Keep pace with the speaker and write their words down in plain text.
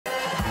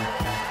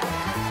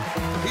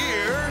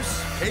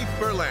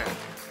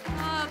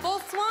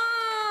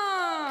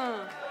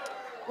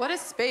What a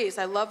space.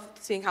 I love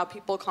seeing how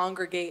people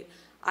congregate.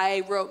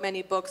 I wrote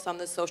many books on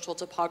the social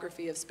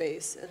topography of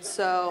space, and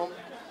so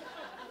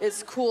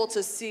it's cool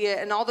to see it.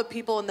 And all the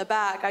people in the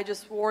back, I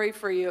just worry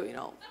for you, you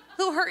know,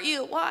 who hurt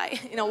you? Why?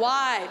 You know,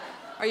 why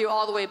are you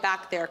all the way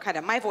back there? Kind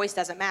of, my voice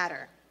doesn't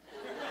matter.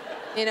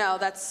 You know,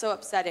 that's so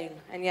upsetting.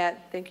 And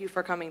yet, thank you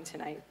for coming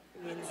tonight.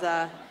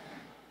 It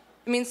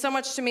means so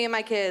much to me and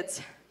my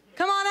kids.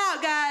 Come on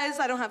out, guys.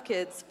 I don't have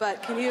kids,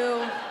 but can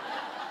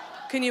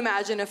you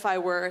imagine if I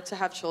were to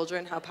have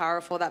children, how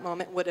powerful that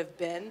moment would have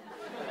been?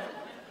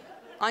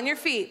 On your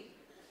feet.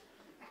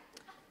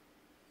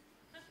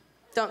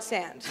 Don't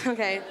stand,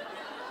 okay?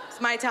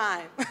 It's my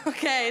time,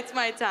 okay? It's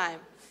my time.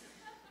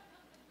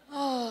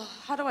 Oh,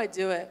 how do I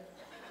do it?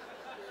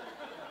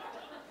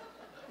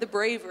 The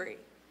bravery.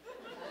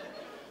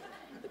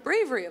 The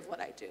bravery of what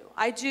I do.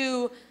 I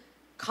do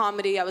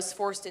comedy, I was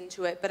forced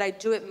into it, but I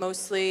do it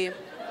mostly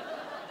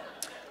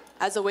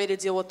as a way to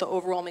deal with the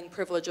overwhelming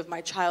privilege of my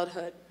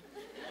childhood.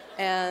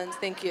 And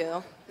thank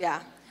you,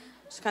 yeah.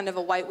 Just kind of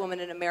a white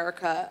woman in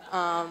America,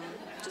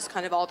 just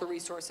kind of all the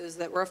resources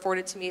that were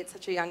afforded to me at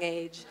such a young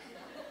age.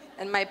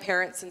 And my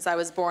parents, since I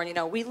was born, you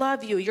know, we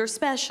love you, you're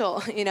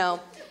special, you know.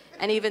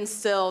 And even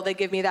still, they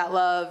give me that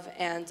love,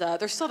 and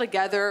they're still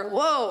together.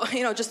 Whoa,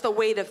 you know, just the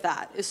weight of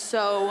that is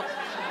so,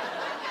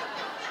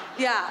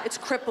 yeah, it's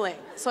crippling.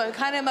 So I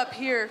kind of am up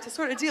here to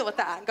sort of deal with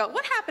that and go,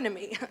 what happened to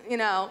me, you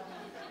know?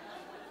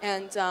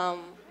 And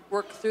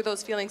work through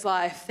those feelings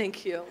live,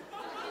 thank you.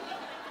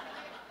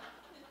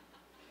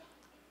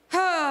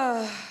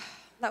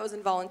 That was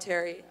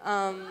involuntary.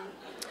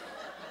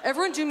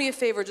 Everyone do me a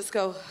favor, just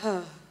go,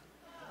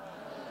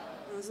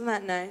 Isn't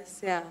that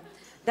nice? Yeah.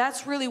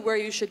 That's really where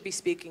you should be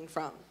speaking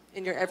from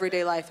in your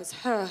everyday life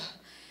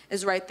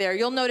is right there.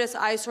 You'll notice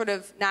I sort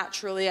of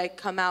naturally, I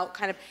come out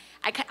kind of,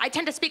 I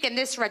tend to speak in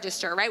this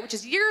register, right? Which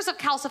is years of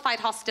calcified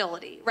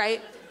hostility,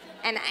 right?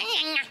 And,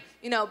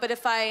 you know, but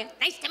if I,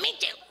 nice to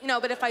meet you. You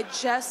know, but if I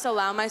just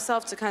allow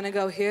myself to kind of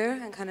go here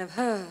and kind of,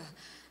 and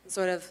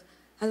sort of,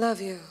 I love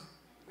you,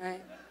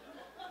 right?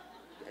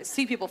 I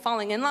see people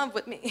falling in love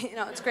with me, you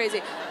know, it's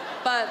crazy.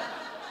 But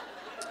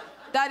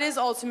that is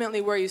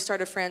ultimately where you start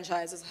a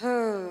franchise, is,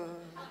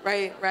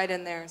 right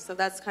in there. So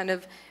that's kind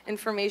of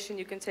information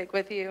you can take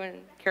with you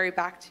and carry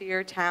back to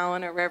your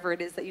town or wherever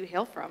it is that you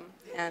hail from.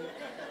 And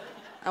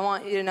I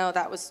want you to know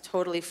that was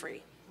totally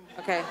free,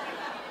 okay?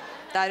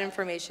 That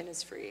information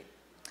is free.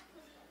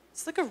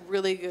 It's like a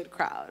really good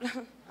crowd.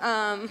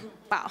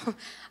 Wow.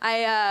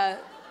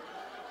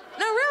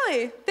 No,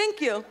 really,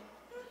 thank you.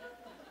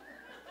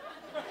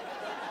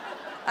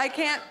 I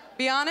can't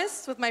be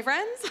honest with my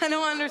friends. I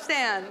don't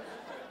understand.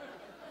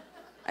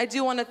 I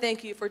do want to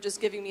thank you for just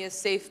giving me a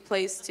safe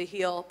place to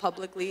heal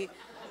publicly.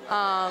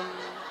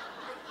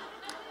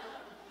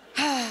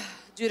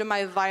 Due to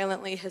my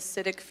violently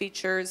Hasidic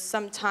features,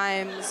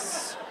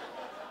 sometimes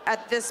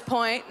at this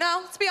point, no,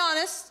 let's be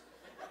honest,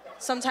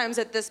 sometimes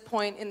at this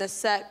point in the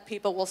set,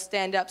 people will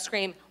stand up,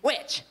 scream,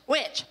 witch,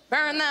 witch,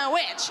 burn the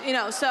witch, you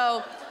know,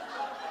 so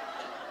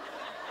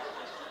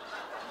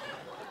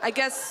I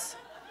guess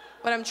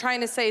what I'm trying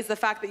to say is the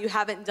fact that you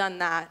haven't done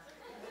that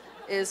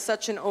is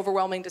such an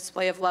overwhelming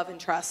display of love and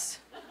trust.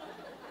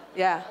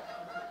 Yeah.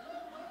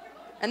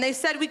 And they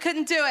said we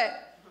couldn't do it.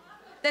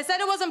 They said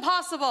it wasn't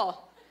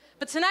possible.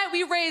 But tonight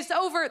we raised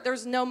over,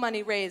 there's no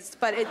money raised,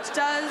 but it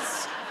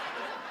does.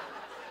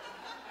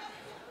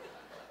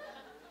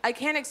 I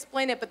can't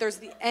explain it, but there's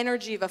the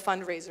energy of a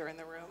fundraiser in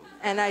the room.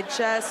 And I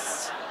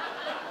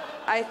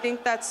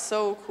think that's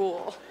so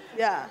cool.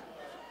 Yeah.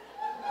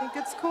 I think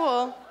it's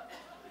cool.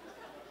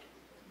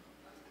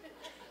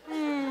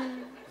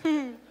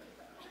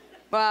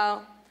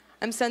 Wow,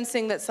 I'm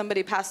sensing that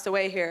somebody passed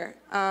away here.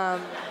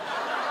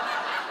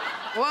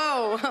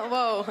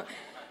 Whoa.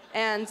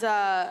 And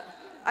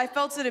I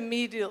felt it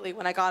immediately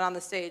when I got on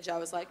the stage. I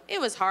was like, it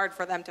was hard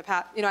for them to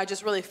pass. You know, I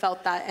just really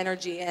felt that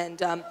energy.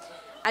 And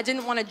I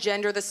didn't want to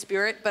gender the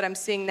spirit, but I'm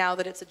seeing now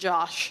that it's a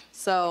Josh.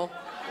 So,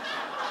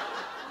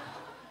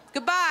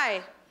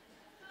 goodbye.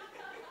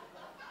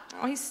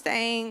 Oh, he's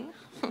staying.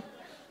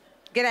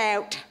 Get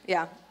out.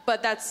 Yeah,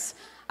 but that's,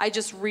 I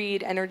just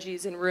read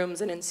energies in rooms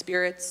and in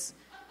spirits.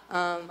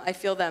 I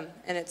feel them,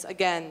 and it's,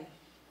 again,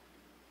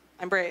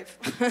 I'm brave.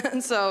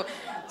 And so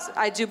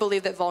I do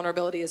believe that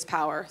vulnerability is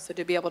power. So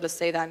to be able to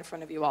say that in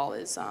front of you all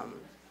is,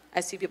 I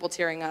see people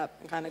tearing up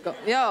and kind of go,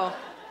 yo.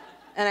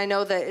 And I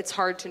know that it's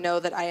hard to know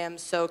that I am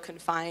so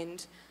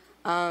confined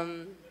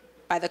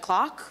by the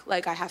clock,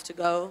 like I have to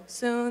go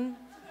soon.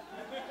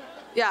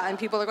 Yeah, and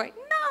people are going,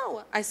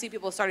 no. I see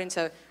people starting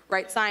to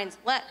write signs,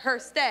 let her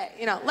stay,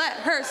 you know, let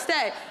her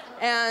stay.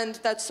 And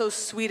that's so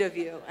sweet of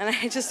you. And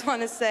I just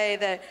want to say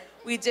that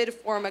we did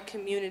form a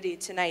community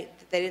tonight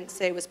that they didn't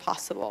say was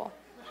possible.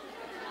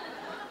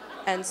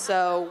 And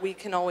so we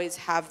can always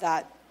have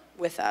that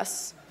with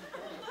us.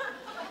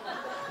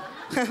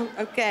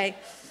 Okay.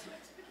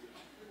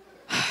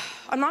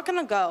 I'm not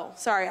gonna go,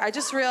 sorry. I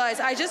just realized,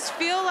 I just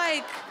feel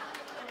like,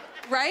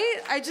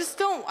 right? I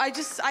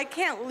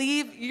can't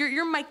leave.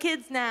 You're my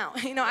kids now.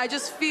 You know, I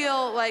just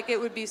feel like it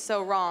would be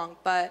so wrong,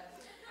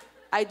 but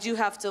I do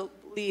have to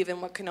leave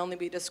in what can only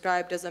be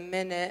described as a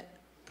minute,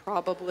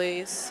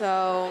 probably.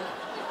 So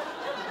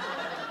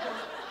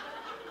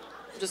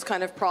I'm just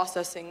kind of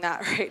processing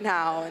that right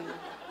now. And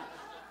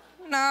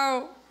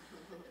no,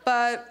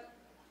 but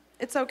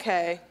it's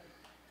okay.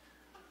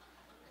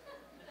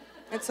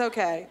 It's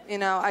okay. You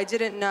know, I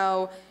didn't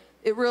know.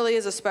 It really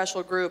is a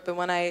special group. And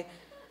when I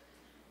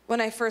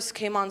first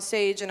came on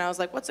stage and I was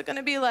like, what's it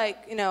gonna be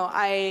like? You know,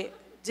 I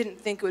didn't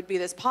think it would be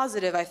this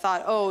positive. I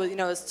thought, oh, you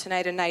know, it's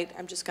tonight at night.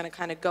 I'm just gonna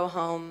kind of go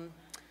home,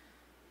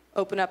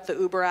 open up the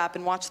Uber app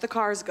and watch the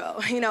cars go.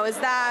 You know, is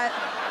that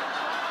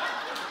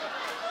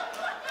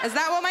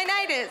what my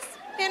night is,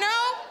 you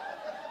know?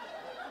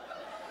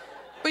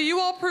 But you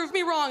all proved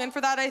me wrong, and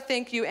for that I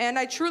thank you. And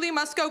I truly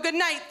must go. Good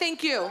night.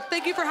 Thank you.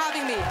 Thank you for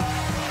having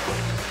me.